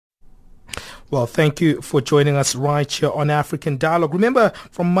Well, thank you for joining us right here on African Dialogue. Remember,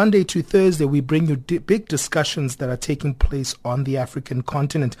 from Monday to Thursday, we bring you big discussions that are taking place on the African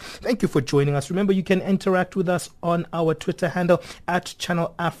continent. Thank you for joining us. Remember, you can interact with us on our Twitter handle at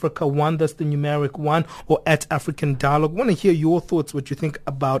Channel Africa 1, that's the numeric 1, or at African Dialogue. I want to hear your thoughts, what you think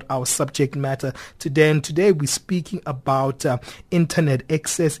about our subject matter today. And today we're speaking about internet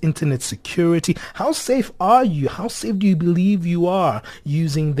access, internet security. How safe are you? How safe do you believe you are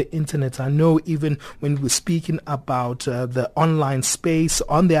using the internet? I know even when we're speaking about the online space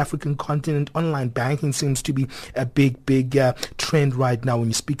on the African continent, online banking seems to be a big trend right now. When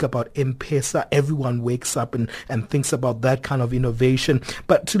you speak about M-Pesa, everyone wakes up and thinks about that kind of innovation.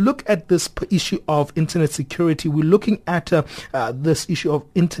 But to look at this issue of internet security, we're looking at this issue of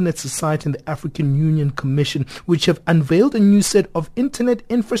Internet Society and the African Union Commission, which have unveiled a new set of internet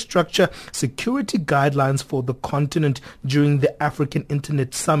infrastructure security guidelines for the continent during the African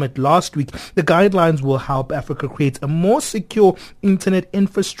Internet Summit last week. The guidelines will help Africa create a more secure internet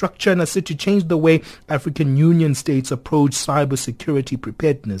infrastructure and are set to change the way African Union states approach cybersecurity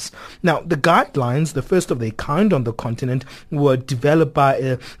preparedness. Now, the guidelines, the first of their kind on the continent, were developed by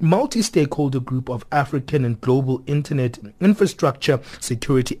a multi-stakeholder group of African and global internet infrastructure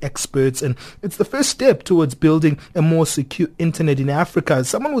security experts, and it's the first step towards building a more secure internet in Africa.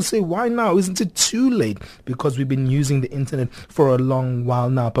 Someone will say, why now? Isn't it too late? Because we've been using the internet for a long while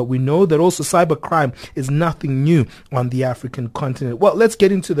now, but we know that also cybercrime is nothing new on the African continent. Well, let's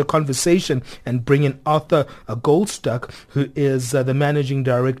get into the conversation and bring in Arthur Goldstuck, who is the managing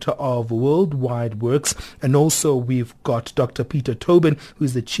director of Worldwide Worx, and also we've got Dr. Peter Tobin, who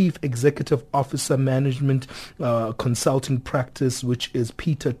is the chief executive officer, management consulting practice, which is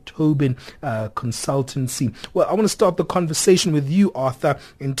Peter Tobin Consultancy. Well, I want to start the conversation with you, Arthur,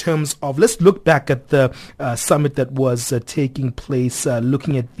 in terms of, let's look back at the summit that was taking place,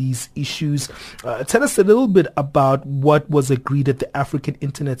 looking at these issues. Tell us a little bit about what was agreed at the African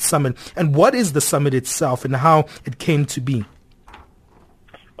Internet Summit, and what is the summit itself and how it came to be.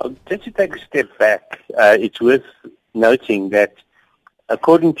 Just to take a step back, it's worth noting that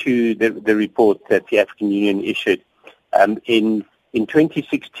according to the report that the African Union issued, in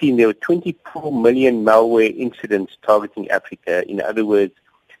 2016 there were 24 million malware incidents targeting Africa. In other words,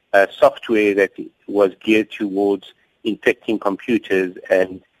 software that was geared towards infecting computers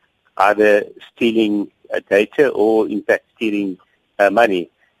and either stealing data or, in fact, stealing money.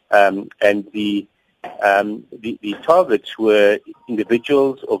 And the targets were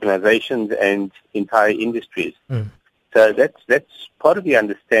individuals, organizations, and entire industries. So that's part of the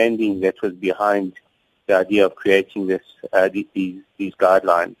understanding that was behind the idea of creating these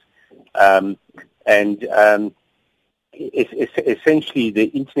guidelines. Essentially, the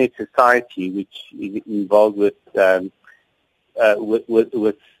Internet Society, which is involved with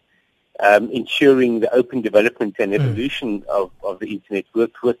ensuring the open development and evolution of the Internet,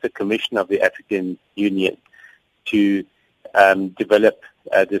 worked with the Commission of the African Union to develop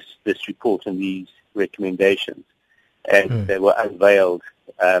this report and these recommendations. And they were unveiled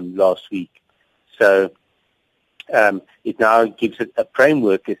last week. So it now gives a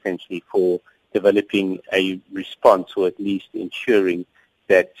framework, essentially, for developing a response, or at least ensuring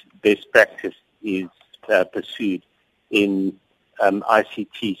that best practice is pursued in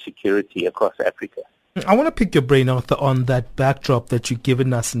ICT security across Africa. I want to pick your brain, Arthur, on that backdrop that you've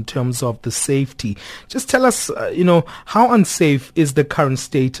given us in terms of the safety. Just tell us, how unsafe is the current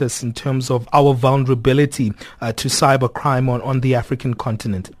status in terms of our vulnerability to cybercrime on the African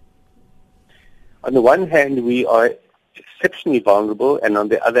continent? On the one hand, we are exceptionally vulnerable, and on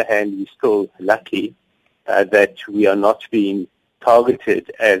the other hand, we're still lucky that we are not being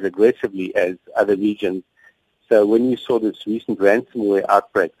targeted as aggressively as other regions. So when you saw this recent ransomware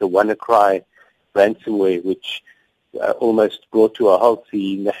outbreak, the WannaCry ransomware, which almost brought to a halt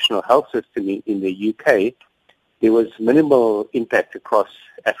the national health system in the UK, there was minimal impact across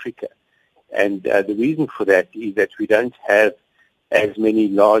Africa. And the reason for that is that we don't have as many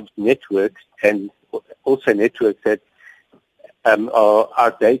large networks, and also networks that are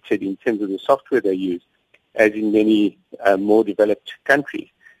outdated in terms of the software they use, as in many more developed countries.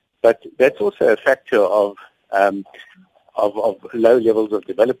 But that's also a factor of low levels of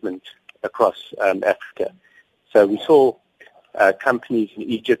development across Africa. So we saw companies in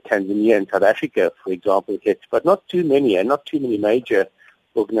Egypt, Tanzania, and South Africa, for example, hit, but not too many, and not too many major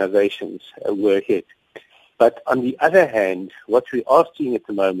organizations were hit. But on the other hand, what we are seeing at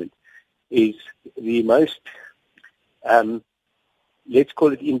the moment is the most, let's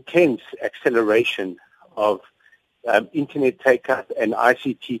call it, intense acceleration of internet take-up and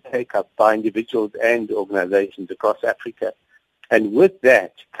ICT take-up by individuals and organizations across Africa. And with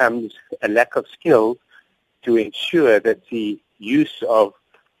that comes a lack of skill to ensure that the use of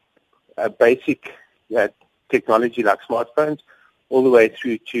basic technology like smartphones all the way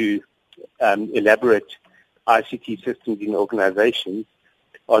through to elaborate ICT systems in organizations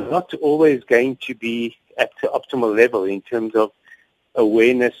are not always going to be at the optimal level in terms of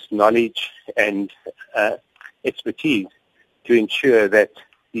awareness, knowledge, and expertise to ensure that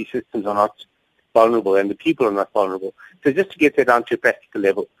these systems are not vulnerable and the people are not vulnerable. So just to get that down to a practical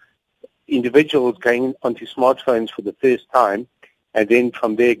level, individuals going onto smartphones for the first time and then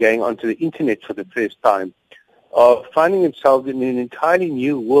from there going onto the internet for the first time are finding themselves in an entirely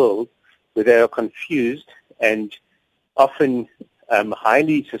new world where they are confused and often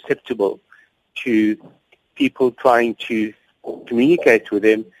highly susceptible to people trying to communicate with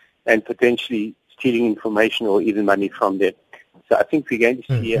them and potentially stealing information or even money from them. So I think we're going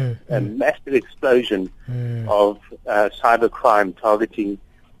to see a massive explosion of cybercrime targeting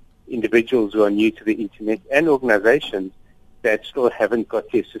individuals who are new to the internet and organizations that still haven't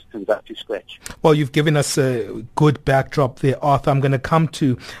got their systems up to scratch. Well, you've given us a good backdrop there, Arthur. I'm going to come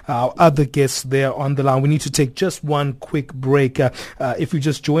to our other guests there on the line. We need to take just one quick break. If you're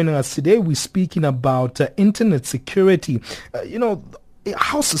just joining us today, we're speaking about internet security.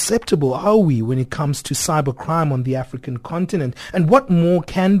 How susceptible are we when it comes to cybercrime on the African continent? And what more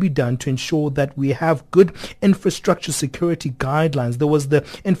can be done to ensure that we have good infrastructure security guidelines? There was the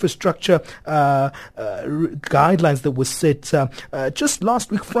infrastructure guidelines that were set just last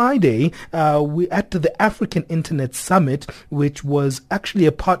week, Friday, we at the African Internet Summit, which was actually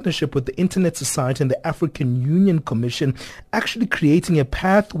a partnership with the Internet Society and the African Union Commission, actually creating a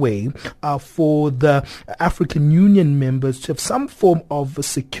pathway for the African Union members to have some form of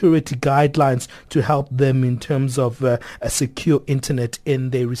security guidelines to help them in terms of a secure internet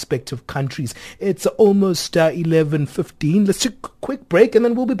in their respective countries. It's almost 11:15. Let's take a quick break and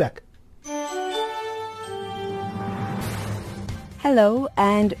then we'll be back. Hello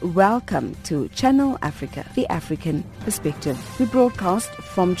and welcome to Channel Africa, the African Perspective. We broadcast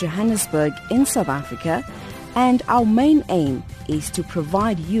from Johannesburg in South Africa, and our main aim is to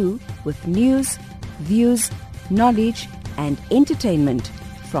provide you with news, views, knowledge and entertainment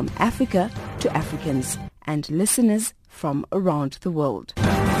from Africa to Africans and listeners from around the world.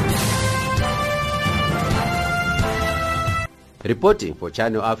 Reporting for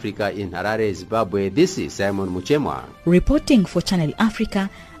Channel Africa in Harare, Zimbabwe, this is Simon Muchemwa. Reporting for Channel Africa,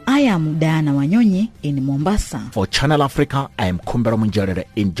 I am Diana Wanyonyi in Mombasa. For Channel Africa, I am Kumbera Munjerere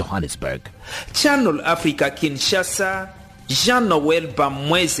in Johannesburg. Channel Africa Kinshasa, Jean-Noel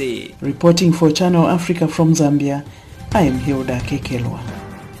Bamweze. Reporting for Channel Africa from Zambia, I am Hilda Kekelwa.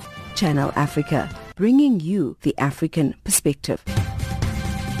 Channel Africa, bringing you the African perspective.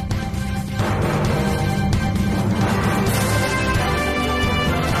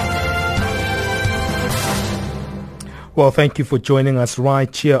 Well, thank you for joining us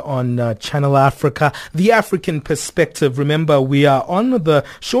right here on Channel Africa, the African Perspective. Remember, we are on the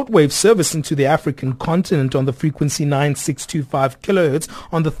shortwave service into the African continent on the frequency 9625 kilohertz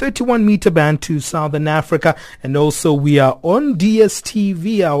on the 31 meter band to Southern Africa. And also we are on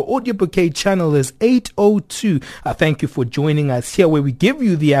DSTV. Our audio bouquet channel is 802. Thank you for joining us here where we give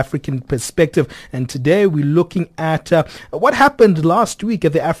you the African Perspective. And today we're looking at what happened last week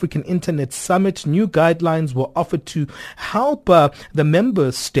at the African Internet Summit. New guidelines were offered to help the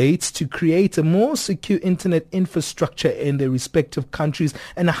member states to create a more secure internet infrastructure in their respective countries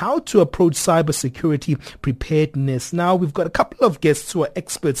and how to approach cybersecurity preparedness. Now, we've got a couple of guests who are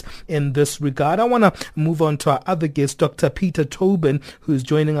experts in this regard. I want to move on to our other guest, Dr. Peter Tobin, who's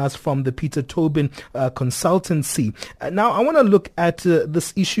joining us from the Peter Tobin Consultancy. Now, I want to look at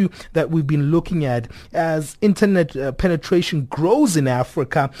this issue that we've been looking at as internet penetration grows in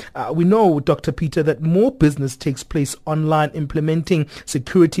Africa. We know, Dr. Peter, that more business takes place online, implementing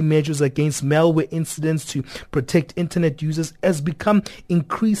security measures against malware incidents to protect internet users has become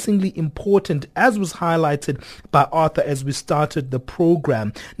increasingly important, as was highlighted by Arthur as we started the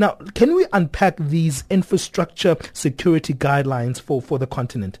program. Now, can we unpack these infrastructure security guidelines for the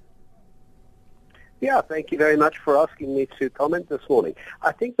continent? Yeah, thank you very much for asking me to comment this morning.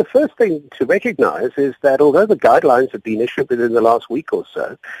 I think the first thing to recognize is that although the guidelines have been issued within the last week or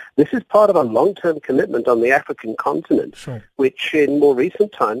so, this is part of a long-term commitment on the African continent, Sure. which in more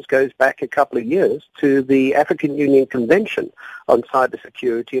recent times goes back a couple of years to the African Union Convention on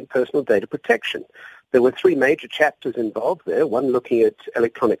Cybersecurity and Personal Data Protection. There were three major chapters involved there, one looking at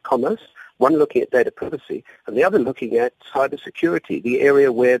electronic commerce, one looking at data privacy, and the other looking at cybersecurity, the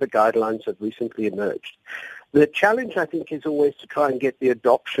area where the guidelines have recently emerged. The challenge, I think, is always to try and get the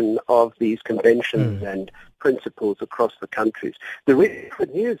adoption of these conventions and principles across the countries. The really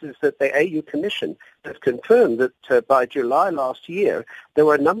good news is that the AU Commission has confirmed that by July last year, there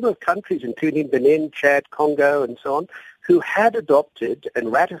were a number of countries, including Benin, Chad, Congo, and so on, who had adopted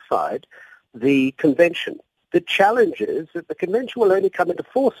and ratified the convention. The challenge is that the convention will only come into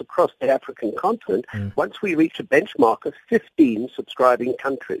force across the African continent once we reach a benchmark of 15 subscribing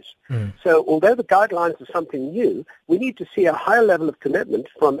countries. So although the guidelines are something new, we need to see a higher level of commitment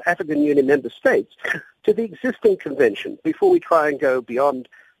from African Union member states to the existing convention before we try and go beyond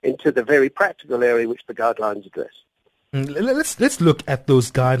into the very practical area which the guidelines address. Let's look at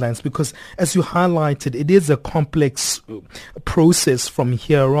those guidelines, because as you highlighted, it is a complex process from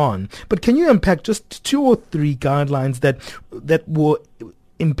here on. But can you unpack just 2 or 3 guidelines that were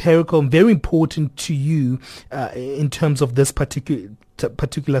empirical and very important to you in terms of this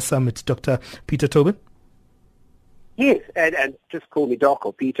particular summit, Dr. Peter Tobin? Yes, and just call me Doc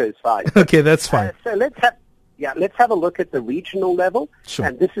or Peter is fine. Okay, that's fine. So let's have a look at the regional level. Sure.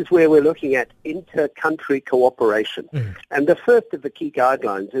 And this is where we're looking at inter-country cooperation. And the first of the key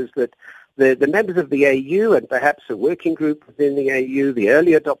guidelines is that the members of the AU and perhaps a working group within the AU, the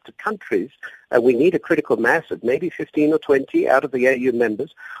early adopter countries, we need a critical mass of maybe 15 or 20 out of the AU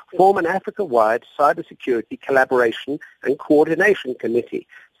members, form an Africa-wide cybersecurity collaboration and coordination committee.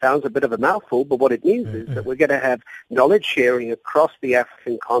 Sounds a bit of a mouthful, but what it means is that we're going to have knowledge sharing across the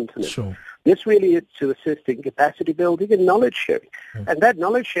African continent. Sure. This really is to assist in capacity building and knowledge sharing. And that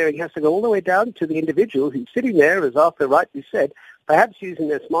knowledge sharing has to go all the way down to the individual who's sitting there, as Arthur rightly said, perhaps using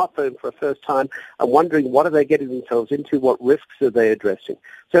their smartphone for a first time and wondering what are they getting themselves into, what risks are they addressing.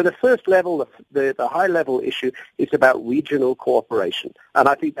 So the first level, the high-level issue is about regional cooperation, and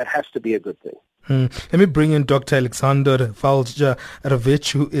I think that has to be a good thing. Let me bring in Dr. Aleksandar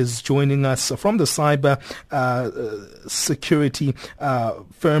Valjarevic, who is joining us from the cyber security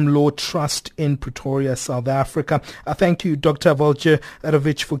firm LawTrust in Pretoria, South Africa. Thank you, Dr.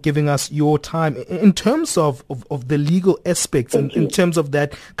 Valjarevic, for giving us your time. In terms of the legal aspects, in terms of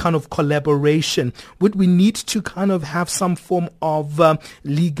that kind of collaboration, would we need to kind of have some form of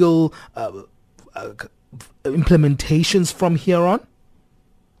legal implementations from here on?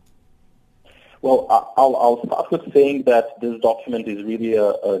 Well, I'll start with saying that this document is really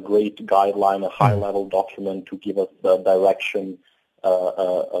a great guideline, a high-level document to give us the direction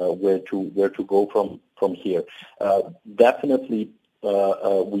where to go from here. Definitely,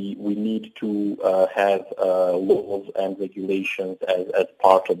 we need to have laws and regulations as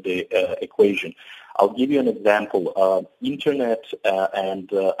part of the equation. I'll give you an example. Internet and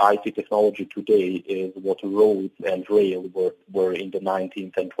IT technology today is what roads and rail were in the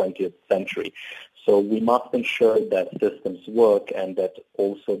 19th and 20th century. So we must ensure that systems work and that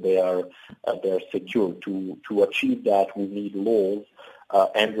also they're secure. To achieve that, we need laws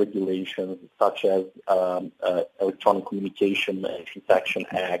and regulations such as Electronic Communication and Transaction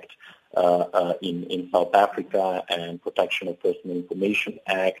Act in South Africa and Protection of Personal Information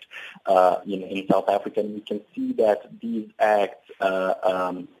Act in South Africa. And we can see that these acts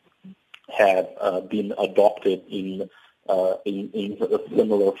have been adopted in a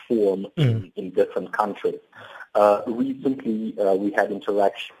similar form in different countries. Recently, we had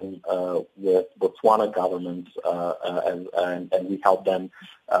interaction with Botswana government, and we helped them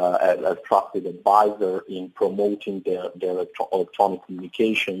as trusted advisor in promoting their electronic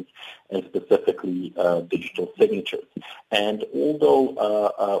communications and specifically digital signatures. And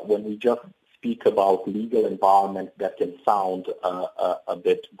although when we just speak about legal environment that can sound a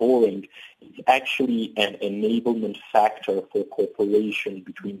bit boring, it's actually an enablement factor for cooperation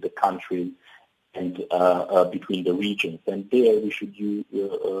between the countries and between the regions. And there we should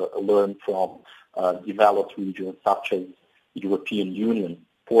learn from developed regions such as the European Union.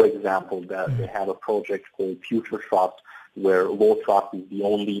 For example, that they have a project called Future Trust, where LawTrust is the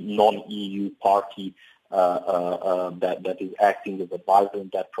only non-EU party that is acting as advisor in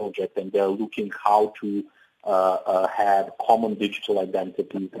that project, and they're looking how to have common digital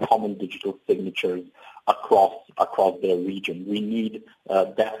identities, common digital signatures across their region. We need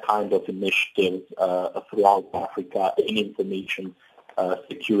that kind of initiatives throughout Africa in information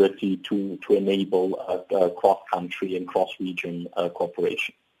security to enable cross-country and cross-region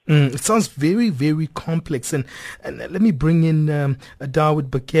cooperation. It sounds very, very complex. And let me bring in Dawit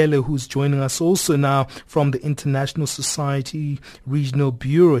Bekele, who's joining us also now from the International Society Regional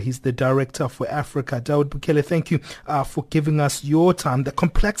Bureau. He's the Director for Africa. Dawit Bekele, thank you for giving us your time. The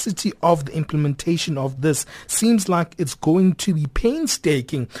complexity of the implementation of this seems like it's going to be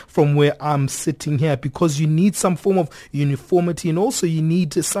painstaking from where I'm sitting here, because you need some form of uniformity, and also you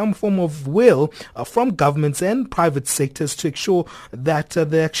need some form of will from governments and private sectors to ensure that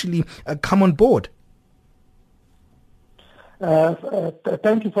they actually come on board.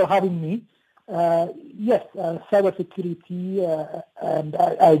 Thank you for having me. Yes, cybersecurity, and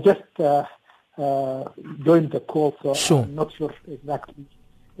I just joined the call, so sure. I'm not sure exactly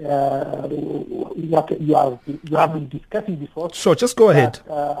what you have been discussing before. Sure, just go ahead.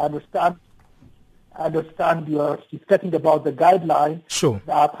 I understand you are discussing about the guidelines sure.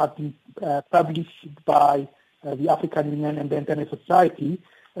 that have been published by the African Union and the Internet Society,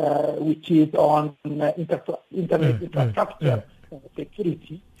 which is on internet infrastructure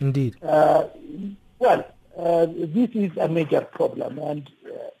security. Indeed. This is a major problem, and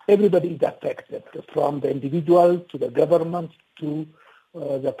everybody is affected, from the individual to the government to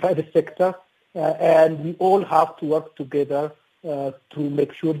the private sector, and we all have to work together to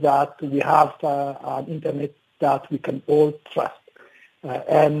make sure that we have an internet that we can all trust,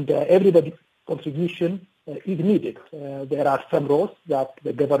 and everybody's contribution is needed. There are some roles that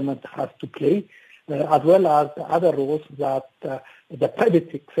the government has to play, as well as other roles that the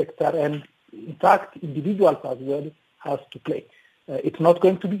private sector and, in fact, individuals as well has to play. It's not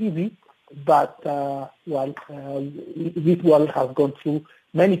going to be easy, but this world has gone through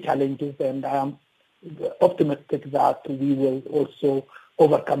many challenges, and I am optimistic that we will also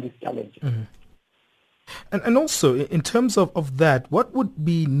overcome these challenges. Mm-hmm. And also, in terms of that, what would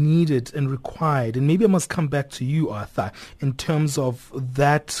be needed and required, and maybe I must come back to you, Arthur, in terms of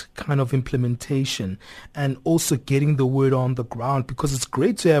that kind of implementation and also getting the word on the ground, because it's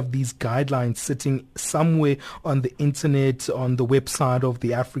great to have these guidelines sitting somewhere on the internet, on the website of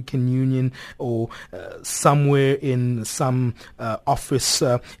the African Union, or somewhere in some office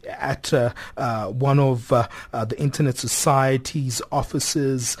at one of the Internet Society's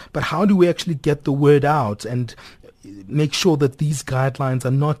offices. But how do we actually get the word out and make sure that these guidelines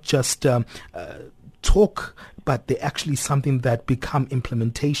are not just talk, but they're actually something that become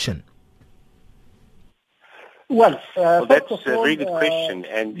implementation? Well, that's a very good question.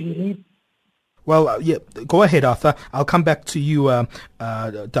 And go ahead, Arthur. I'll come back to you,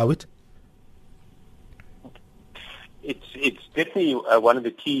 Dawit. It's definitely one of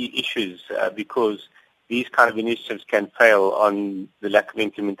the key issues because these kind of initiatives can fail on the lack of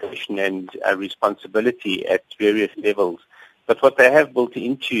implementation and responsibility at various levels. But what they have built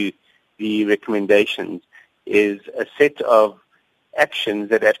into the recommendations is a set of actions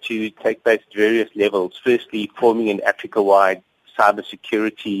that have to take place at various levels. Firstly, forming an Africa-wide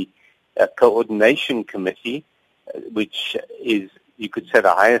cybersecurity coordination committee, which is, you could say,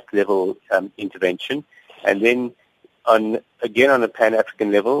 the highest level intervention. And then on a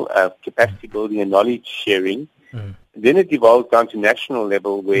Pan-African level, capacity building and knowledge sharing. Then it evolves down to national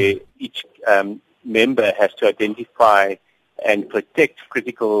level where each member has to identify and protect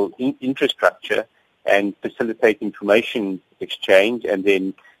critical infrastructure and facilitate information exchange, and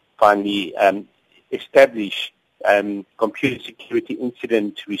then finally establish computer security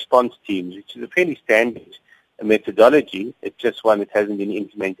incident response teams, which is a fairly standard methodology. It's just one that hasn't been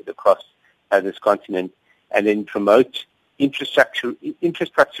implemented across this continent. And then promote infrastructure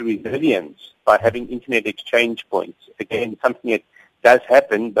resilience by having internet exchange points. Again, something that does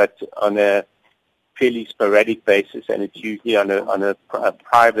happen, but on a fairly sporadic basis, and it's usually on a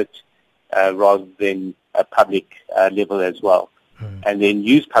private rather than a public level as well. And then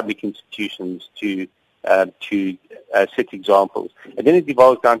use public institutions to set examples. And then it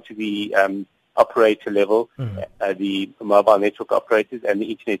evolves down to the operator level, the mobile network operators and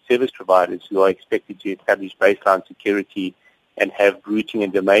the internet service providers, who are expected to establish baseline security and have routing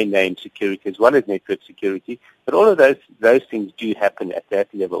and domain name security as well as network security. But all of those things do happen at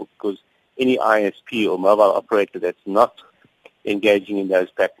that level, because any ISP or mobile operator that's not engaging in those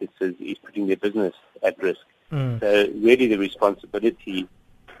practices is putting their business at risk. So really the responsibility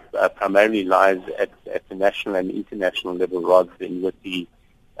primarily lies at the national and international level rather than with the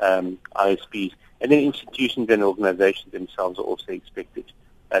ISPs. And then institutions and organizations themselves are also expected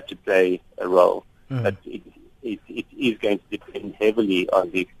to play a role. But it is going to depend heavily on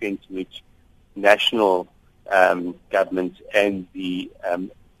the extent to which national governments and the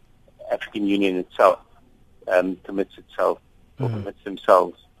African Union itself commits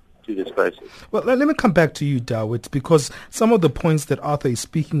themselves to through this process. Well, let me come back to you, Dawit, because some of the points that Arthur is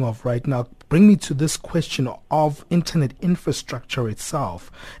speaking of right now bring me to this question of internet infrastructure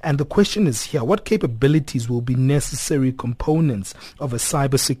itself. And the question is here, what capabilities will be necessary components of a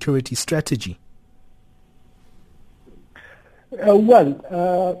cybersecurity strategy?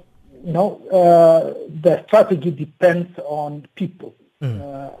 The strategy depends on people,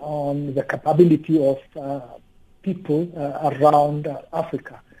 on the capability of people around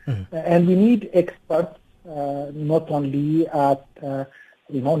Africa. And we need experts not only at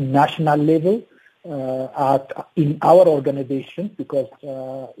national level, in our organization, because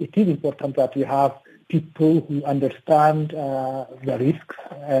it is important that we have people who understand the risks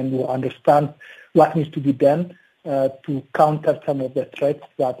and who understand what needs to be done to counter some of the threats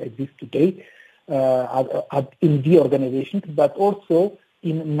that exist today in the organizations, but also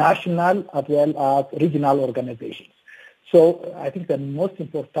in national as well as regional organizations. So I think the most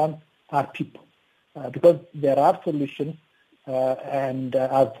important are people, because there are solutions, and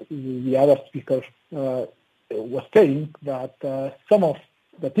as the other speaker was saying, that some of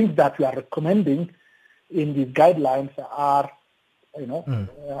the things that we are recommending in these guidelines are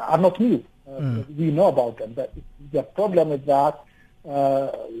not new. We know about them, but the problem is that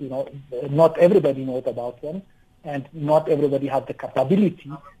not everybody knows about them, and not everybody has the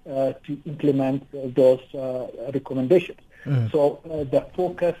capability to implement those recommendations. So the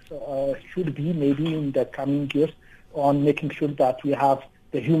focus should be maybe in the coming years on making sure that we have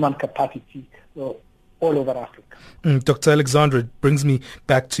the human capacity all over Africa. Dr. Aleksandar, it brings me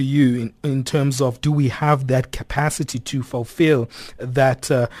back to you in terms of, do we have that capacity to fulfill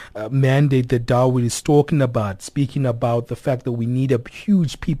that mandate that Dawit is talking about, speaking about the fact that we need a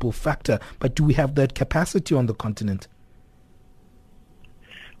huge people factor, but do we have that capacity on the continent?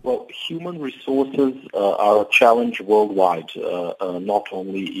 Well, human resources are a challenge worldwide, not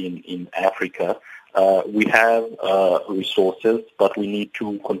only in Africa. We have resources, but we need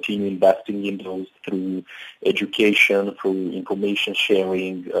to continue investing in those through education, through information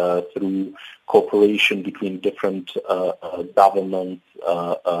sharing, through cooperation between different governments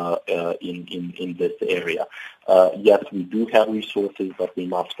in this area. Yes, we do have resources, but we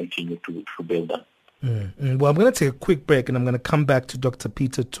must continue to build them. Well, I'm going to take a quick break and I'm going to come back to Dr.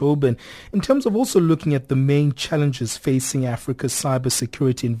 Peter Tobin in terms of also looking at the main challenges facing Africa's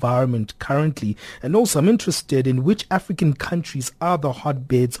cybersecurity environment currently. And also I'm interested in which African countries are the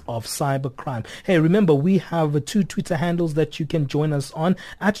hotbeds of cybercrime. Hey, remember, we have 2 Twitter handles that you can join us on,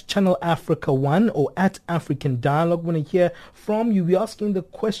 at Channel Africa 1 or at African Dialogue. We want to hear from you. We're asking the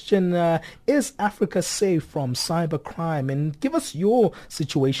question, is Africa safe from cybercrime? And give us your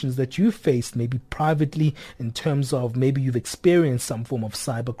situations that you faced, maybe privately, in terms of maybe you've experienced some form of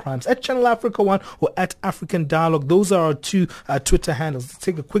cyber crimes, at Channel Africa 1 or at African Dialogue. Those are our 2 Twitter handles. Let's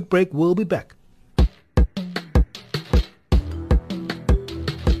take a quick break. We'll be back.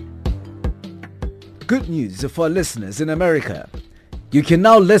 Good news for listeners in America. You can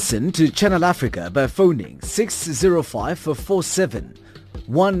now listen to Channel Africa by phoning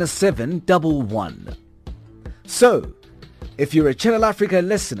 605-47-1711. So, if you're a Channel Africa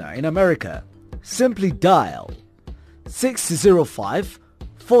listener in America, simply dial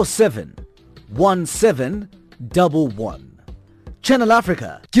 605-47-1711. Channel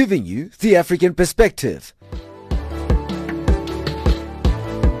Africa, giving you the African perspective.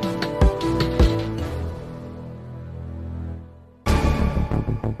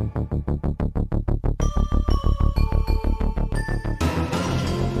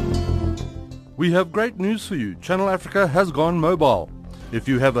 We have great news for you. Channel Africa has gone mobile. If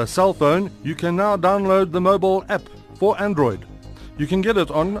you have a cell phone, you can now download the mobile app for Android. You can get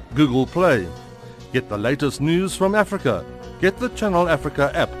it on Google Play. Get the latest news from Africa. Get the Channel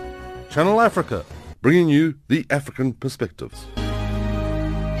Africa app. Channel Africa, bringing you the African perspectives.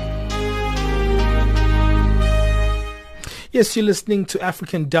 Yes, you're listening to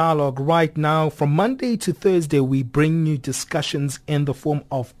African Dialogue right now. From Monday to Thursday, we bring you discussions in the form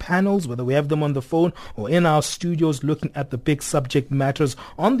of panels, whether we have them on the phone or in our studios, looking at the big subject matters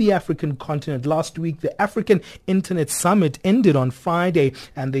on the African continent. Last week, the African Internet Summit ended on Friday,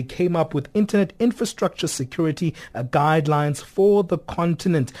 and they came up with internet infrastructure security guidelines for the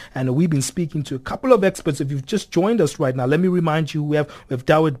continent. And we've been speaking to a couple of experts. If you've just joined us right now, let me remind you, we have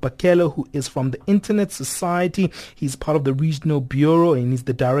Dawit Bekele, who is from the Internet Society. He's part of the Regional Bureau, and he's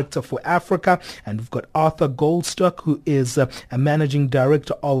the Director for Africa. And we've got Arthur Goldstuck, who is a Managing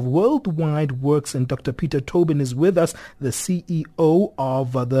Director of Worldwide Worx. And Dr. Peter Tobin is with us, the CEO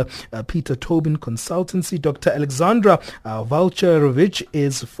of the Peter Tobin Consultancy. Dr. Aleksandar Valjarevic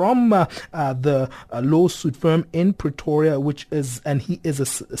is from the lawsuit firm in Pretoria, and he is a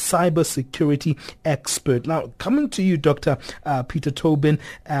cyber security expert. Now, coming to you, Dr. Peter Tobin,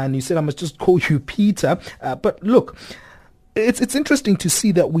 and you said I must just call you Peter, but look, it's interesting to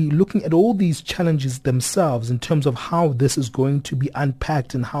see that we're looking at all these challenges themselves in terms of how this is going to be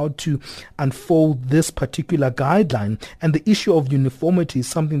unpacked and how to unfold this particular guideline. And the issue of uniformity is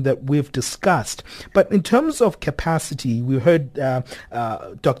something that we've discussed. But in terms of capacity, we heard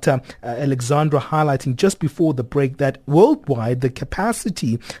Dr. Aleksandar highlighting just before the break that worldwide the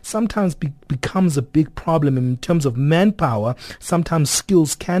capacity sometimes becomes a big problem in terms of manpower. Sometimes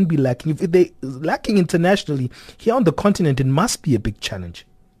skills can be lacking. If they're lacking internationally, here on the continent, it must be a big challenge.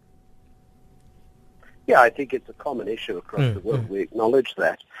 Yeah, I think it's a common issue across the world. We acknowledge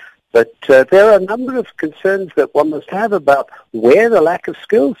that. But there are a number of concerns that one must have about where the lack of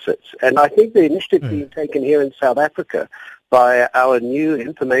skills sits. And I think the initiative being taken here in South Africa by our new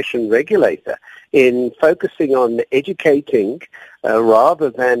information regulator in focusing on educating rather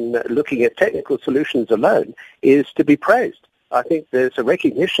than looking at technical solutions alone is to be praised. I think there's a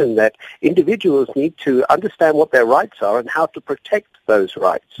recognition that individuals need to understand what their rights are and how to protect those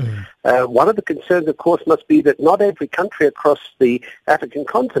rights. One of the concerns, of course, must be that not every country across the African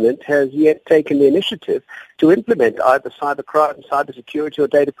continent has yet taken the initiative to implement either cybercrime, cybersecurity, or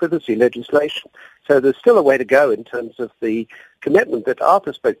data privacy legislation. So there's still a way to go in terms of the commitment that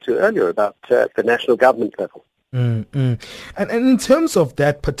Arthur spoke to earlier about the national government level. And in terms of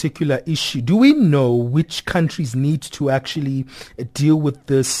that particular issue, do we know which countries need to actually deal with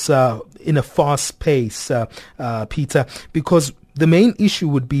this in a fast pace, Peter? Because the main issue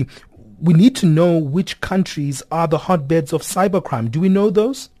would be we need to know which countries are the hotbeds of cybercrime. Do we know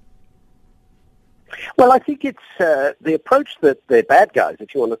those? Well, I think it's the approach that the bad guys,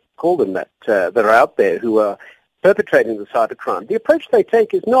 if you want to call them that are out there who are perpetrating the cybercrime. The approach they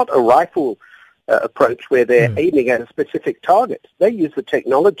take is not a rifle approach where they're aiming at a specific target. They use the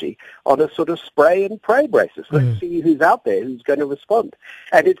technology on a sort of spray and pray basis. Let's see who's out there, who's going to respond.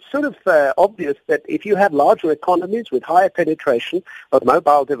 And it's sort of obvious that if you have larger economies with higher penetration of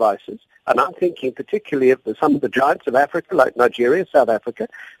mobile devices, and I'm thinking particularly of some of the giants of Africa, like Nigeria, South Africa,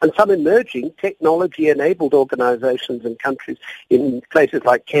 and some emerging technology-enabled organizations and countries in places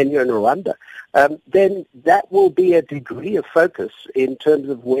like Kenya and Rwanda, then that will be a degree of focus in terms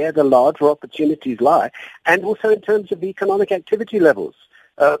of where the larger opportunities lie, and also in terms of economic activity levels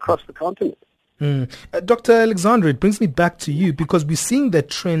across the continent. Dr. Aleksandar, it brings me back to you because we're seeing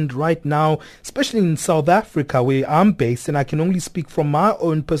that trend right now, especially in South Africa where I'm based, and I can only speak from my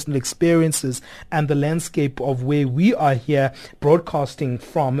own personal experiences and the landscape of where we are here broadcasting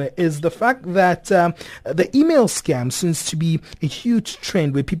from, is the fact that the email scam seems to be a huge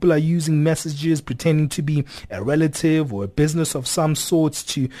trend where people are using messages pretending to be a relative or a business of some sorts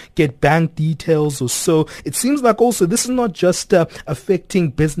to get bank details or so. It seems like also this is not just affecting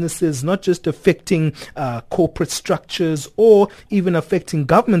businesses, not just affecting corporate structures or even affecting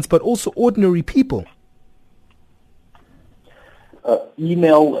governments, but also ordinary people.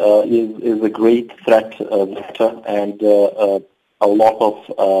 Email is a great threat vector, and a lot of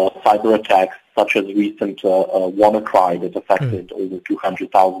cyber attacks, such as recent WannaCry that affected over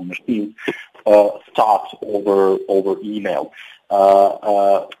 200,000 machines, start over email.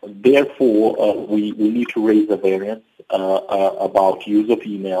 Therefore, we need to raise awareness about use of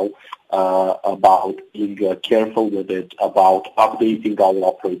email, about being careful with it, about updating our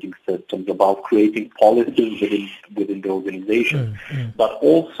operating systems, about creating policies within the organization, but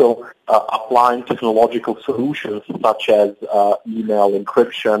also applying technological solutions such as email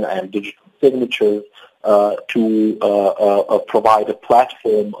encryption and digital signatures to provide a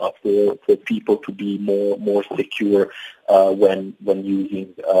platform for people to be more secure when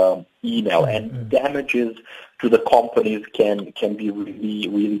using email. And damages to the companies can be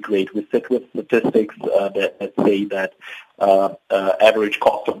really great. We sit with statistics that say that average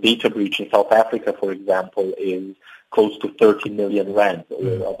cost of data breach in South Africa, for example, is close to 30 million rand,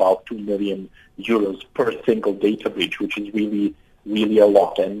 or about 2 million euros per single data breach, which is really a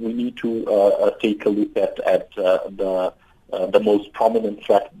lot. And we need to take a look at the most prominent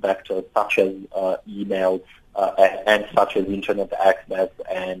threat vectors, such as email and such as internet access,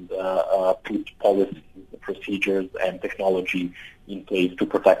 and put policies, procedures, and technology in place to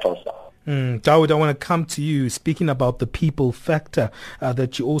protect ourselves. Dawit, I want to come to you. Speaking about the people factor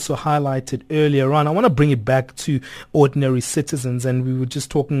that you also highlighted earlier on, I want to bring it back to ordinary citizens. And we were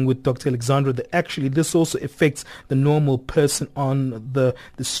just talking with Dr. Aleksandar that actually this also affects the normal person on the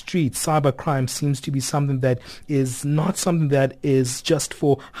street. Cybercrime seems to be something that is not something that is just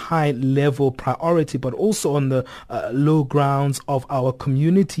for high-level priority, but also on the low grounds of our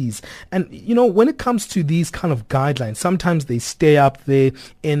communities. And, you know, when it comes to these kind of guidelines, sometimes they stay up there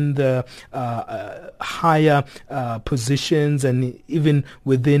in the higher positions and even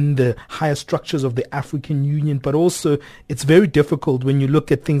within the higher structures of the African Union, but also it's very difficult when you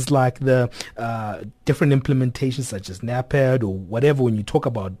look at things like the different implementations such as NAPAD or whatever. When you talk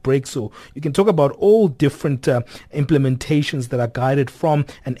about BRICS, or you can talk about all different implementations that are guided from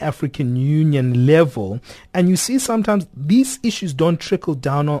an African Union level, and you see sometimes these issues don't trickle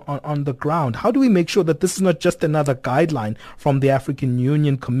down on the ground. How do we make sure that this is not just another guideline from the African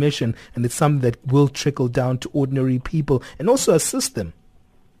Union Commission, and it's something that will trickle down to ordinary people and also assist them?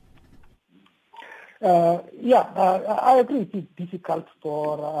 I agree. It is difficult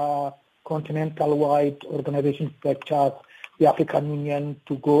for continental-wide organizations such as the African Union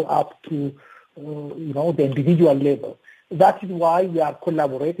to go up to, the individual level. That is why we are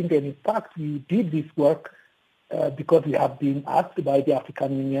collaborating, and in fact, we did this work because we have been asked by the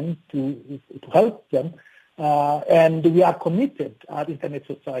African Union to help them, and we are committed at Internet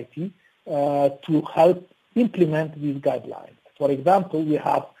Society to help implement these guidelines. For example, we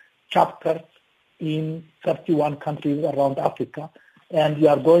have chapters in 31 countries around Africa, and we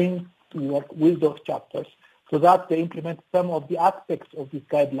are going to work with those chapters so that they implement some of the aspects of these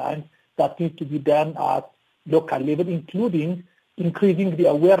guidelines that need to be done at local level, including increasing the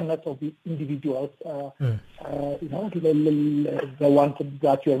awareness of the individuals, the ones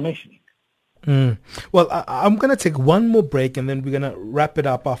that you're mentioning. Well, I'm going to take one more break and then we're going to wrap it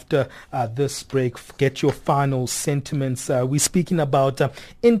up after this break. Get your final sentiments. We're speaking about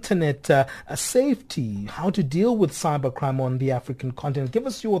internet safety, how to deal with cybercrime on the African continent. Give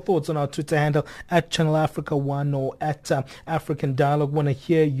us your thoughts on our Twitter handle at Channel Africa 1 or at African Dialogue. Want to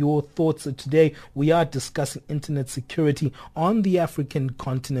hear your thoughts. Today we are discussing internet security on the African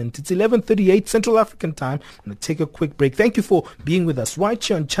continent. It's 11:38 Central African time. I'm going to take a quick break. Thank you for being with us right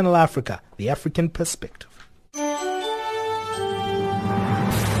here on Channel Africa, the African perspective.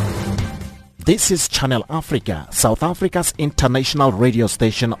 This is Channel Africa, South Africa's international radio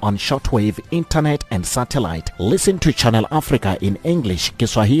station on shortwave, internet and satellite. Listen to Channel Africa in English,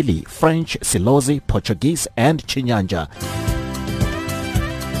 Kiswahili, French, Silozi, Portuguese and Chinyanja.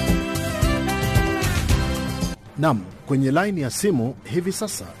 Nam, kwenye line ya simu hivi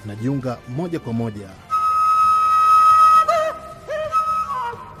sasa najiunga moja kwa moja.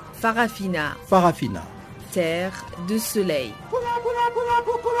 Farafina. Terre de soleil.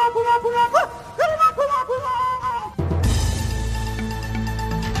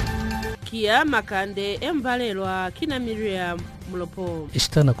 Kia Makande Embalelwa Kina Miriam Mlopo.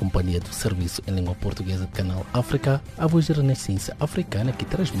 Está na companhia do Serviço em Língua Portuguesa de Canal África, a voz da Renascença Africana que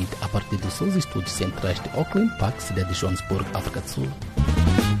transmite a partir dos seus estúdios centrais de Auckland Park, cidade de Johannesburg, África do Sul.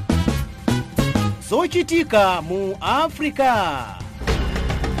 Zochitika mu África.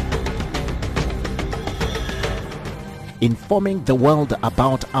 Informing the world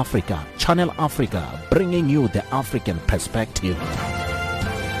about Africa, Channel Africa, bringing you the African perspective.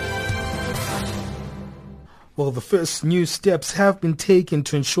 Well, the first new steps have been taken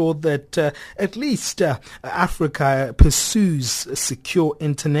to ensure that at least Africa pursues secure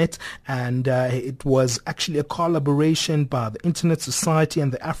internet, and it was actually a collaboration by the Internet Society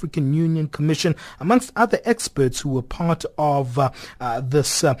and the African Union Commission, amongst other experts who were part of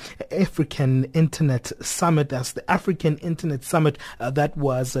this African Internet Summit. That's the African Internet Summit that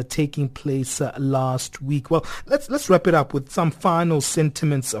was taking place last week. Well, let's wrap it up with some final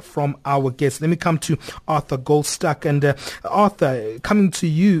sentiments from our guests. Let me come to Arthur Goldstuck. And Arthur, coming to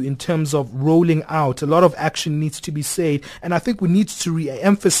you in terms of rolling out, a lot of action needs to be said, and I think we need to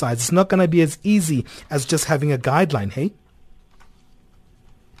re-emphasize it's not going to be as easy as just having a guideline, hey?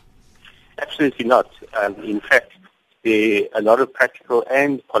 Absolutely not. In fact, there are a lot of practical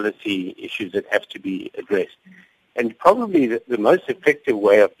and policy issues that have to be addressed. And probably the most effective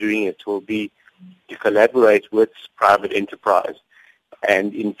way of doing it will be to collaborate with private enterprise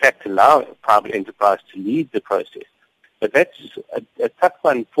and, in fact, allow private enterprise to lead the process. But that's a tough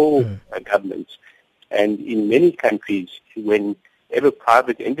one for governments. And in many countries, whenever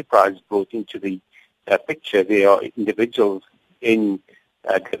private enterprise is brought into the picture, there are individuals in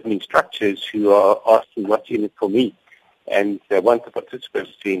governing structures who are asking, what's in it for me? And they want the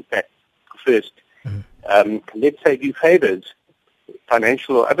participants to, in fact, first, let's say, do favors,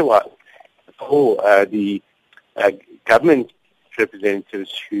 financial or otherwise, for the government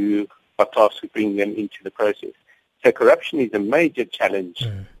representatives who are tasked with bringing them into the process. So corruption is a major challenge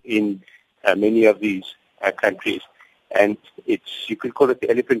in many of these countries. And you could call it the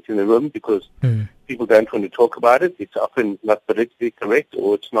elephant in the room because people don't want to talk about it. It's often not politically correct,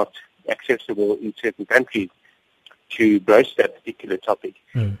 or it's not accessible in certain countries to broach that particular topic.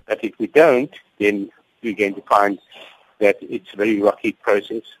 But if we don't, then we're going to find that it's a very rocky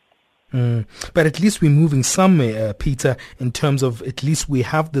process. But at least we're moving somewhere, Peter, in terms of at least we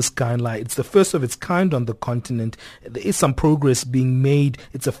have this guideline. It's the first of its kind on the continent. There is some progress being made.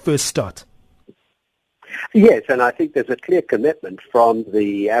 It's a first start. Yes, and I think there's a clear commitment from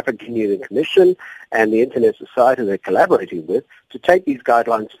the African Union Commission and the Internet Society they're collaborating with to take these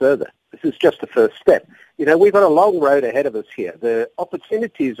guidelines further. This is just the first step. You know, we've got a long road ahead of us here. The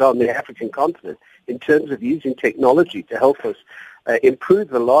opportunities on the African continent in terms of using technology to help us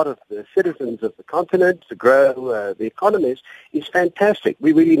improve a lot of the citizens of the continent, to grow the economies, is fantastic.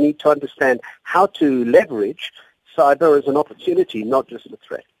 We really need to understand how to leverage cyber as an opportunity, not just a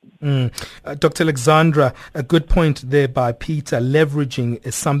threat. Dr. Aleksandar, a good point there by Peter. Leveraging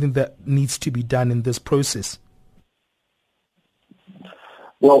is something that needs to be done in this process.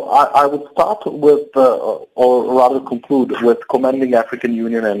 Well, I would start with, or rather conclude with commending African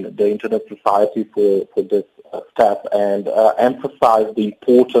Union and the Internet Society for this step and emphasize the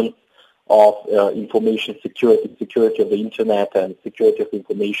importance of information security, security of the Internet and security of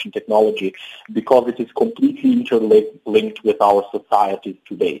information technology, because it is completely interlinked with our societies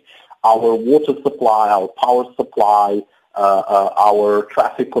today. Our water supply, our power supply, our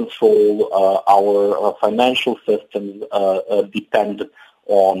traffic control, our financial systems depend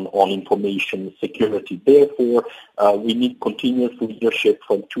on information security. Therefore, we need continuous leadership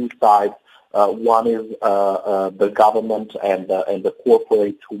from two sides. One is the government and the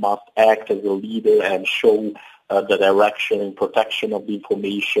corporates who must act as a leader and show the direction and protection of the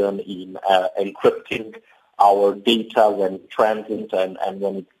information in encrypting our data when it's transit and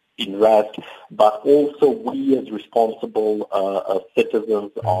when it's in rest. But also we as responsible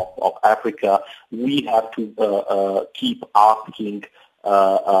citizens of Africa, we have to keep asking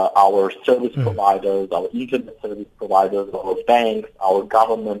our service providers, our internet service providers, our banks, our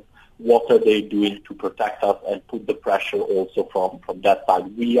government, what are they doing to protect us, and put the pressure also from that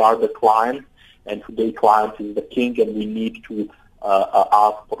side. We are the client, and today client is the king, and we need to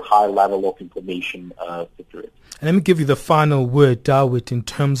ask for high level of information security. And let me give you the final word, Dawit, in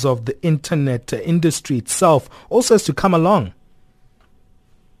terms of the internet industry itself also has to come along.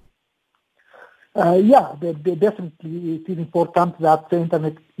 Definitely it is important that the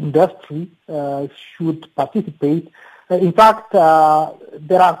internet industry should participate. In fact,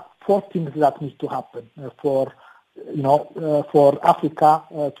 there are four things that need to happen for Africa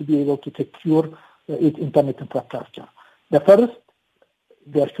to be able to secure its internet infrastructure. The first,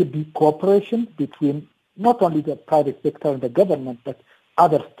 there should be cooperation between not only the private sector and the government, but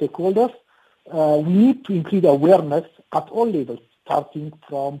other stakeholders. We need to increase awareness at all levels, starting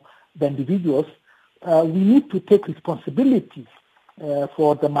from the individuals. We need to take responsibility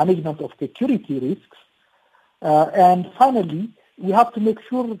for the management of security risks. And finally, we have to make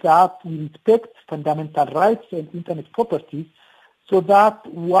sure that we respect fundamental rights and internet properties so that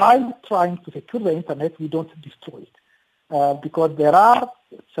while trying to secure the internet, we don't destroy it. Because there are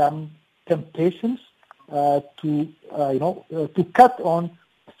some temptations to cut on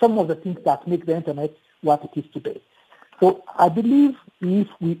some of the things that make the internet what it is today. So I believe if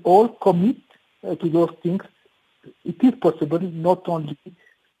we all commit to those things, it is possible not only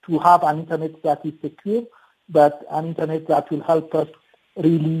to have an internet that is secure, but an internet that will help us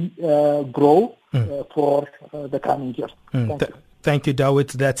really grow for the coming years. Thank you, Dawit.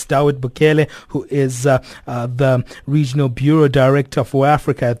 That's Dawit Bekele, who is the Regional Bureau Director for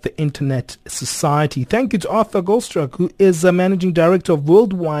Africa at the Internet Society. Thank you to Arthur Goldstuck, who is Managing Director of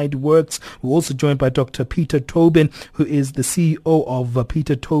Worldwide Worx. We're also joined by Dr. Peter Tobin, who is the CEO of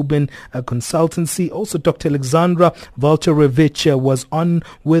Peter Tobin Consultancy. Also, Dr. Aleksandar Valjarevic was on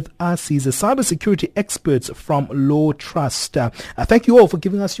with us. He's a cybersecurity expert from LawTrust. Thank you all for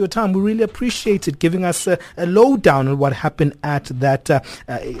giving us your time. We really appreciate it, giving us a lowdown on what happened at that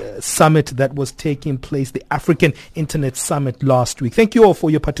summit that was taking place, the African Internet Summit last week. Thank you all for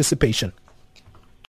your participation.